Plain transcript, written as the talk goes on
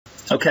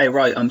Okay,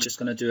 right, I'm just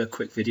going to do a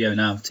quick video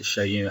now to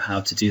show you how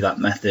to do that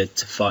method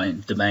to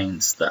find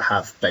domains that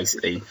have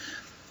basically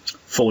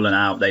fallen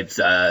out, they've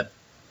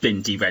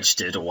been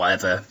deregistered or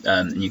whatever,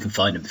 and you can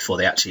find them before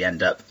they actually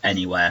end up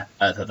anywhere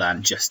other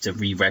than just to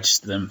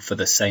re-register them for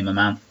the same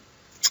amount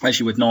as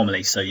you would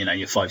normally, so you know,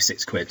 your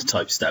 5-6 quid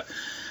type stuff.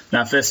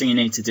 Now, first thing you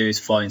need to do is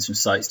find some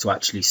sites to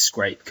actually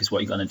scrape, because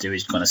what you're going to do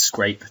is you're going to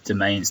scrape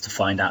domains to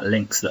find out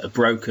links that are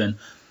broken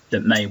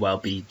that may well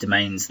be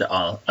domains that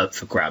are up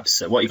for grabs.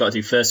 So what you've got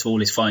to do first of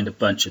all is find a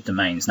bunch of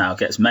domains. Now,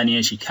 get as many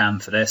as you can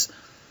for this.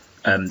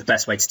 The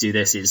best way to do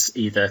this is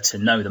either to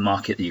know the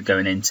market that you're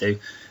going into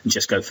and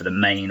just go for the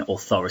main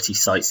authority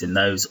sites in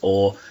those,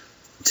 or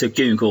to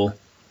Google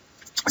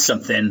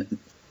something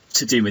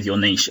to do with your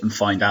niche and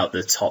find out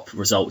the top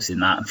results in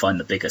that and find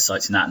the bigger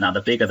sites in that. Now,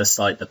 the bigger the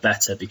site, the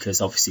better, because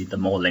obviously the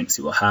more links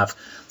it will have,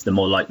 the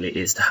more likely it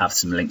is to have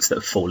some links that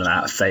have fallen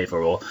out of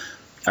favor, or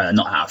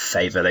not out of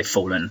favor, they've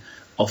fallen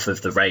off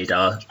of the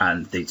radar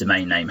and the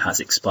domain name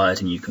has expired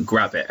and you can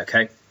grab it.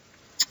 Okay,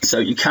 so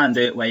you can do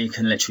it where you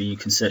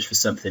can search for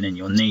something in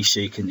your niche.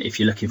 So you can, if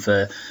you're looking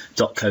for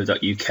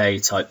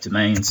 .co.uk type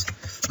domains,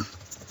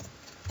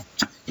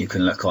 you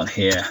can look on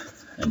here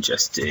and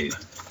just do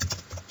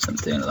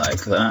something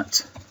like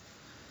that,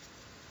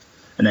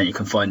 and then you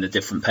can find the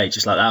different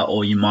pages like that.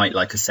 Or you might,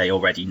 like I say,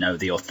 already know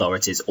the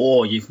authorities,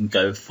 or you can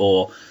go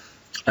for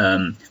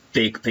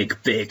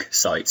big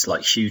sites,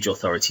 like huge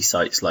authority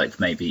sites, like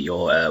maybe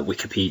your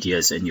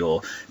Wikipedias and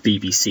your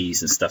BBCs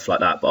and stuff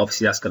like that. But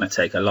obviously that's going to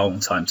take a long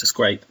time to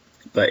scrape,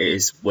 but it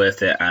is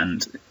worth it,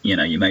 and you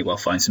know, you may well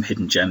find some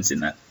hidden gems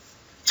in there.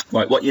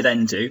 Right, what you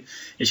then do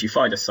is you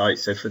find a site.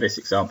 So for this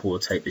example, we'll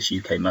take this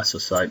UK muscle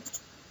site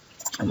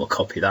and we'll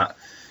copy that,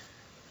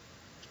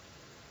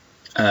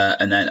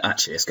 and then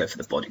actually let's go for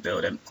the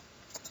bodybuilding,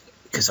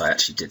 because I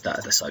actually did that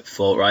at the site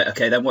before. Right,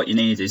 okay, then what you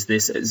need is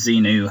this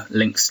xenu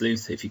link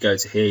sleuth. If you go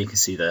to here, you can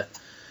see the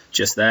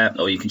just there,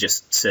 or you can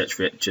just search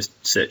for it, just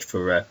search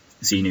for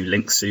xenu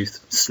link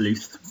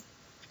sleuth.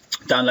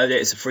 Download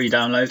it, it's a free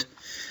download,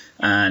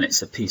 and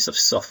it's a piece of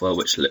software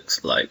which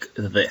looks like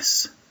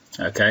this.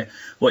 Okay,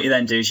 what you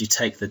then do is you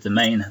take the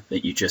domain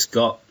that you just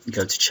got, you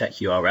go to check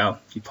URL,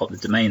 you pop the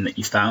domain that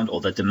you found or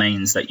the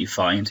domains that you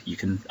find. You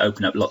can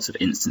open up lots of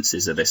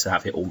instances of this to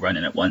have it all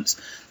running at once.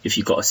 If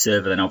you've got a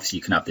server, then obviously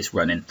you can have this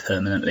running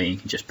permanently. You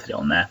can just put it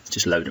on there,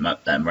 just load them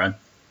up, then run.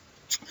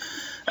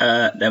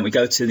 Then we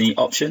go to the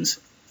options,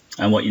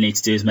 and what you need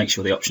to do is make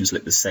sure the options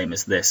look the same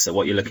as this. So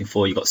what you're looking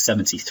for, you've got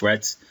 70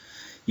 threads.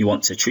 You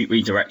want to treat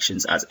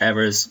redirections as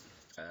errors,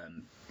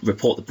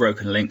 report the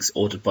broken links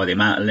ordered by the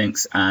amount of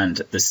links, and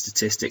the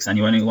statistics, and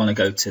you only want to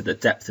go to the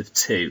depth of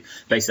 2.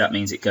 Basically that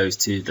means it goes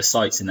to the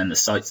sites and then the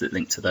sites that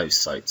link to those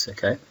sites.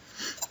 Okay,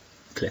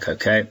 click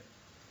OK, and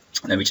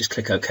then we just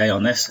click OK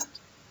on this,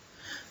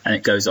 and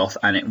it goes off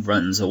and it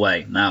runs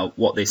away. Now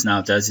what this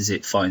now does is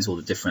it finds all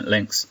the different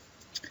links.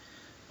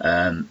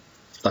 Like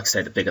I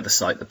say, the bigger the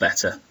site, the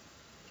better.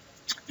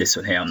 This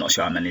one here, I'm not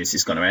sure how many this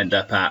is going to end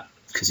up at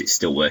because it's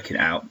still working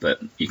out,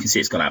 but you can see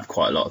it's going to have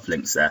quite a lot of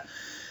links there.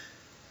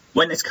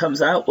 When this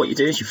comes out, what you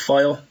do is you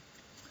file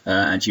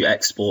and you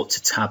export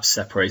to tab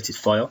separated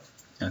file.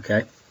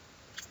 Okay,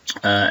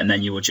 and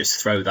then you will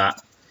just throw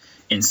that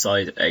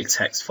inside a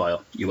text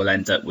file. You will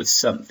end up with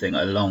something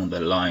along the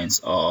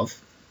lines of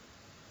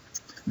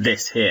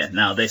this here.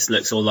 Now this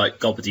looks all like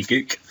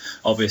gobbledygook.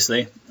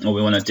 Obviously, all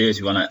we want to do is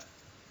we want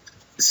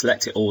to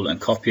select it all and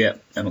copy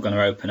it, and we're going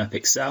to open up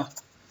Excel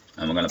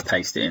and we're going to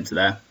paste it into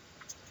there.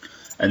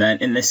 And then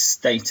in this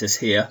status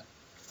here,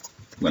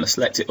 we're going to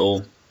select it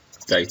all,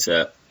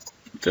 data,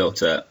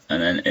 filter,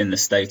 and then in the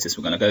status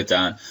we're going to go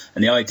down,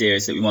 and the idea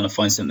is that we want to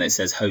find something that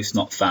says host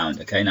not found.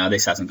 Okay, now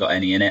this hasn't got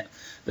any in it,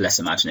 but let's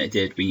imagine it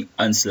did. We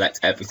unselect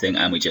everything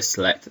and we just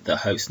select the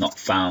host not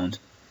found,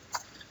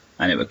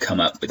 and it would come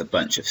up with a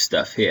bunch of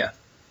stuff here.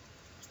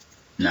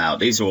 Now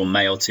these are all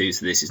mail to,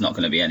 so this is not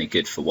going to be any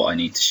good for what I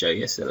need to show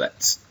you, so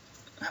let's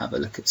have a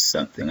look at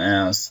something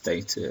else.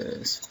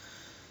 Status.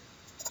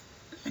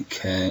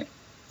 Okay,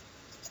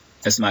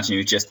 let's imagine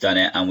we've just done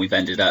it and we've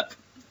ended up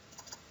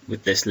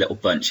with this little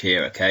bunch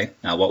here. Okay,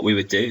 now what we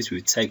would do is we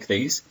would take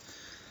these,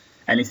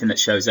 anything that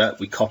shows up,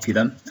 we copy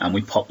them and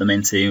we pop them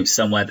into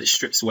somewhere that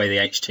strips away the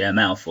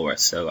HTML for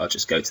us. So I'll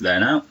just go to there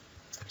now.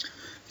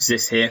 Is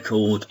this here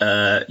called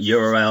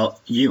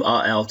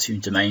URL to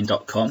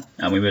domain.com,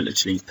 and we will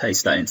literally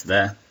paste that into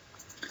there.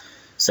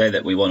 Say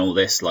that we want all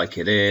this like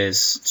it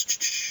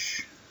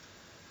is,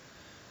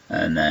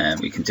 and then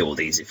we can do all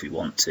these if we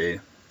want to,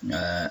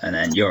 and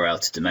then URL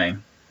to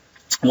domain.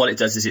 What it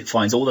does is it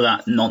finds all of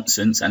that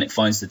nonsense and it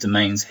finds the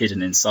domains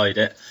hidden inside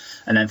it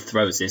and then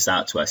throws this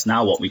out to us.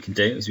 Now what we can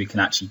do is we can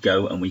actually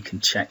go and we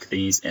can check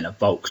these in a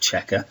bulk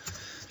checker.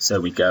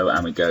 So we go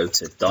and we go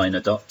to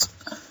Dynadot,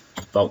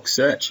 bulk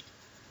search,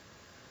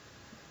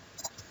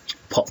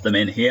 pop them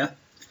in here,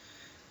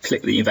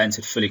 click that you've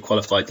entered fully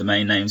qualified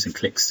domain names and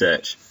click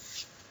search.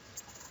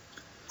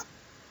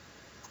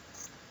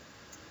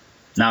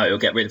 Now it will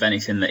get rid of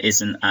anything that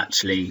isn't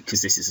actually,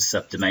 because this is a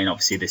subdomain,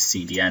 obviously this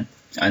CDN.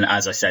 And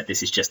as I said,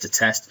 this is just a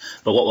test.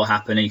 But what will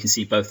happen, and you can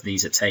see both of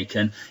these are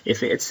taken.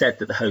 If it had said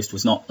that the host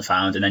was not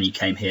found and then you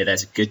came here,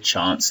 there's a good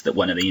chance that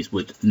one of these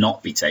would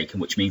not be taken,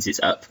 which means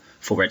it's up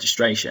for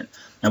registration.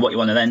 Now what you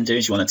want to then do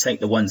is you want to take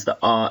the ones that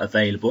are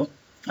available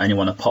and you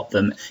want to pop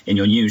them in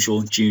your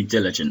usual due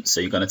diligence. So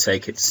you're going to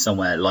take it to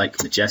somewhere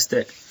like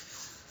Majestic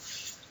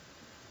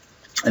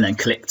and then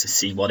click to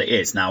see what it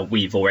is. Now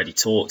we've already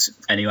talked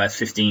anywhere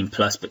 15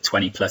 plus, but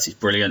 20 plus is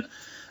brilliant.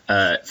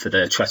 For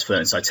the trust flow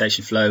and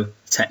citation flow,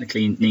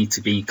 technically need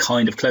to be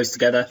kind of close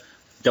together.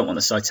 Don't want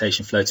the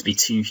citation flow to be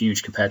too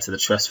huge compared to the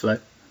trust flow.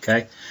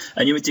 Okay,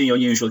 and you would do your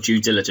usual due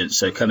diligence.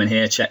 So come in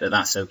here, check that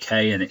that's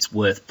okay and it's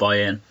worth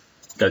buying.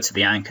 Go to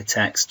the anchor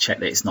text, check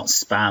that it's not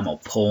spam or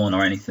porn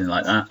or anything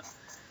like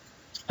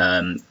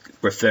that.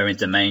 Referring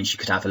domains, you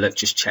could have a look,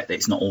 just check that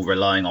it's not all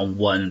relying on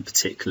one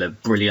particular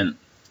brilliant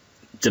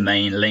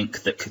domain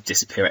link that could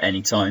disappear at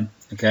any time.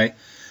 Okay.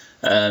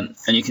 And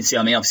you can see,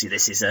 I mean, obviously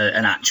this is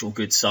an actual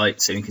good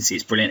site, so you can see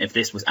it's brilliant. If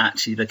this was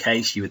actually the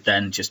case, you would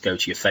then just go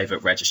to your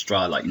favorite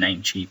registrar like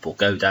Namecheap or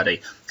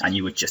GoDaddy, and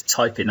you would just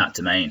type in that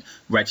domain,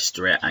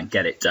 register it and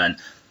get it done.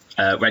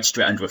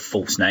 Register it under a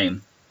false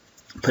name,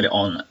 put it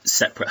on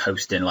separate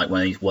hosting, like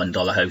one of these $1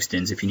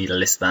 hostings. If you need a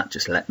list of that,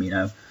 just let me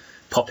know.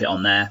 Pop it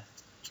on there,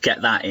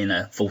 get that in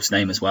a false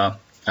name as well,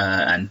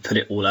 and put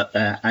it all up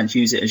there and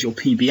use it as your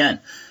PBN.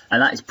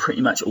 And that is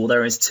pretty much all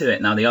there is to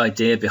it. Now, the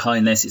idea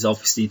behind this is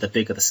obviously the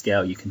bigger the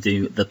scale you can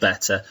do, the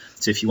better.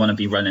 So if you want to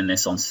be running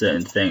this on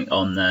certain thing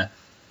on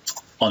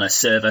a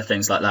server,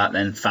 things like that,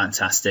 then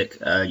fantastic.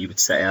 You would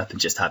set it up and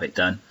just have it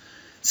done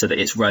so that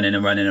it's running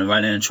and running and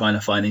running and trying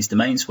to find these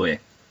domains for you.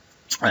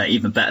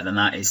 Even better than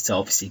that is to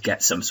obviously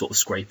get some sort of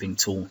scraping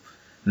tool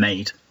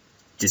made,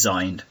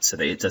 designed, so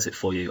that it does it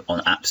for you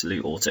on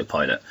absolute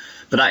autopilot.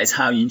 But that is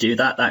how you do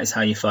that. That is how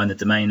you find the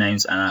domain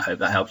names, and I hope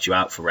that helped you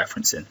out for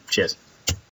referencing. Cheers.